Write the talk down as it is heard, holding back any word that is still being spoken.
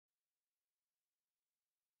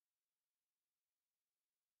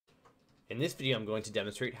In this video, I'm going to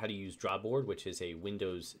demonstrate how to use Drawboard, which is a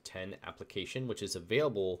Windows 10 application, which is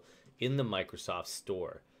available in the Microsoft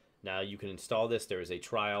Store. Now, you can install this. There is a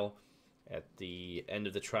trial. At the end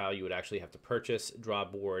of the trial, you would actually have to purchase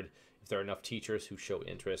Drawboard. If there are enough teachers who show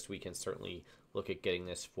interest, we can certainly look at getting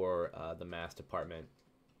this for the math department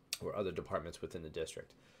or other departments within the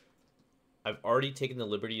district. I've already taken the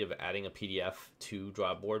liberty of adding a PDF to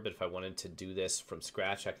Drawboard, but if I wanted to do this from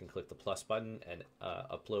scratch, I can click the plus button and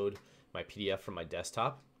upload my PDF from my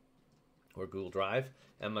desktop or Google Drive.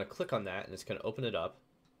 And I'm going to click on that, and it's going to open it up.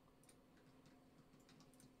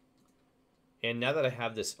 And now that I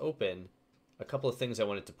have this open, a couple of things I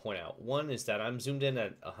wanted to point out. One is that I'm zoomed in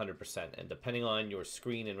at 100%, and depending on your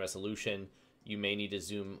screen and resolution, you may need to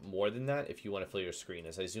zoom more than that if you want to fill your screen.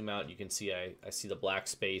 As I zoom out, you can see I see the black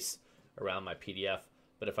space around my PDF,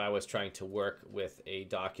 but if I was trying to work with a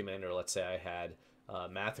document, or let's say I had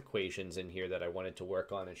math equations in here that I wanted to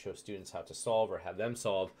work on and show students how to solve or have them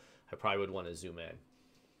solve, I probably would want to zoom in.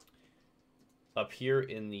 Up here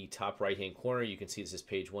in the top right hand corner, you can see this is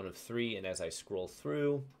page 1 of 3, and as I scroll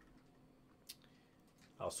through,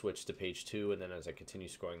 I'll switch to page 2, and then as I continue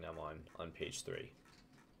scrolling, I'm on page 3.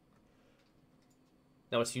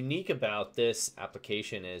 Now, what's unique about this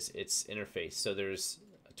application is its interface. So there's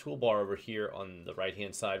a toolbar over here on the right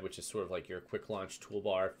hand side, which is sort of like your quick launch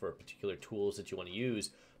toolbar for particular tools that you want to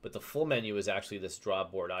use, but the full menu is actually this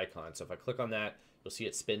Drawboard icon. So if I click on that, you'll see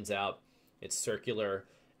it spins out. It's circular,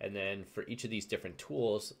 and then for each of these different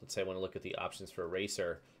tools, let's say I want to look at the options for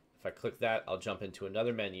eraser. If I click that, I'll jump into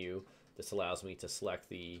another menu. This allows me to select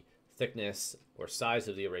the thickness or size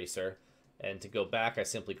of the eraser, and to go back, I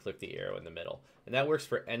simply click the arrow in the middle. And that works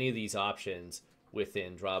for any of these options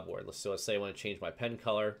within Drawboard. So let's say I want to change my pen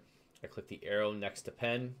color. I click the arrow next to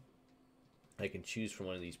pen. I can choose from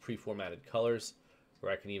one of these pre-formatted colors, or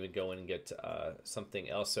I can even go in and get something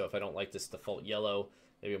else. So if I don't like this default yellow,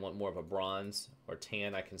 maybe I want more of a bronze or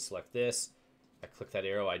tan, I can select this. I click that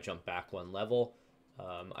arrow, I jump back one level.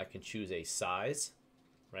 I can choose a size,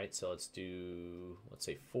 right? So let's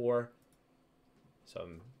say 4. So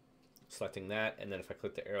I'm selecting that, and then if I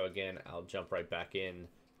click the arrow again, I'll jump right back in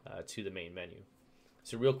to the main menu.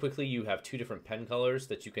 So real quickly, you have 2 different pen colors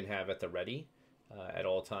that you can have at the ready at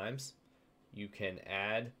all times. You can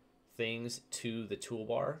add things to the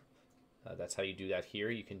toolbar. That's how you do that here.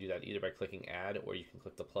 You can do that either by clicking add, or you can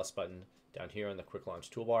click the plus button down here on the quick launch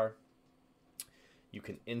toolbar. You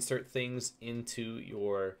can insert things into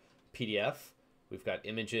your PDF. We've got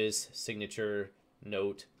images, signature,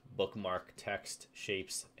 note, bookmark, text,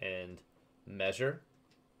 shapes, and measure.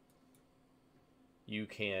 You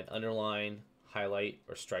can underline, highlight,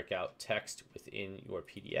 or strike out text within your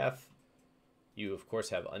PDF. You, of course,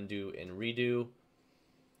 have undo and redo.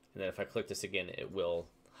 And then if I click this again, it will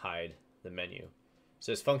hide the menu.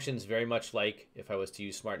 So this functions very much like if I was to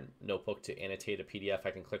use Smart Notebook to annotate a PDF.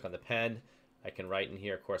 I can click on the pen. I can write in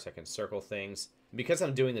here. Of course, I can circle things. Because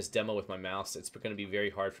I'm doing this demo with my mouse, it's going to be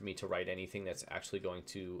very hard for me to write anything that's actually going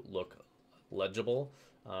to look legible.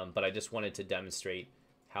 But I just wanted to demonstrate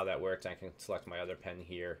how that worked. I can select my other pen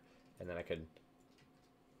here, and then I could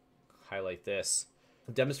highlight this.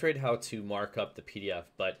 I've demonstrated how to mark up the PDF,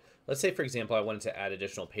 but let's say, for example, I wanted to add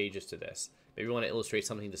additional pages to this. Maybe I want to illustrate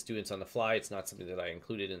something to students on the fly. It's not something that I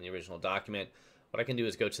included in the original document. What I can do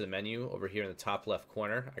is go to the menu over here in the top left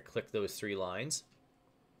corner. I click those 3 lines,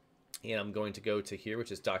 and I'm going to go to here,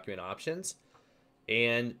 which is Document Options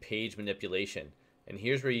and Page Manipulation. And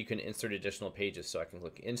here's where you can insert additional pages. So I can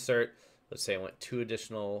click Insert. Let's say I want 2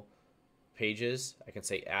 additional pages. I can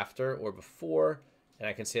say after or before, and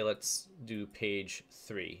I can say let's do page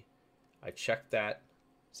 3. I check that,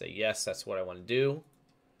 say yes, that's what I want to do.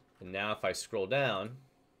 And now if I scroll down,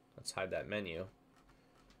 let's hide that menu.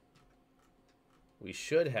 We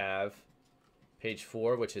should have page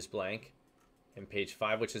 4, which is blank, and page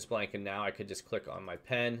 5, which is blank. And now I could just click on my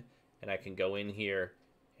pen, and I can go in here,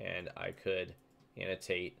 and I could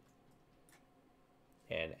annotate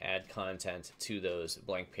and add content to those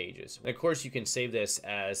blank pages. And of course, you can save this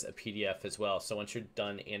as a PDF as well. So once you're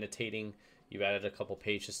done annotating, you've added a couple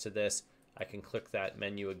pages to this, I can click that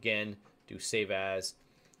menu again, do Save As,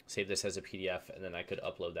 save this as a PDF, and then I could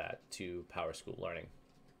upload that to PowerSchool Learning.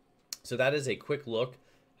 So that is a quick look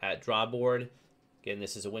at Drawboard. Again,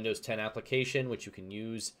 this is a Windows 10 application, which you can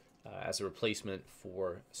use as a replacement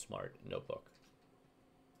for Smart Notebook.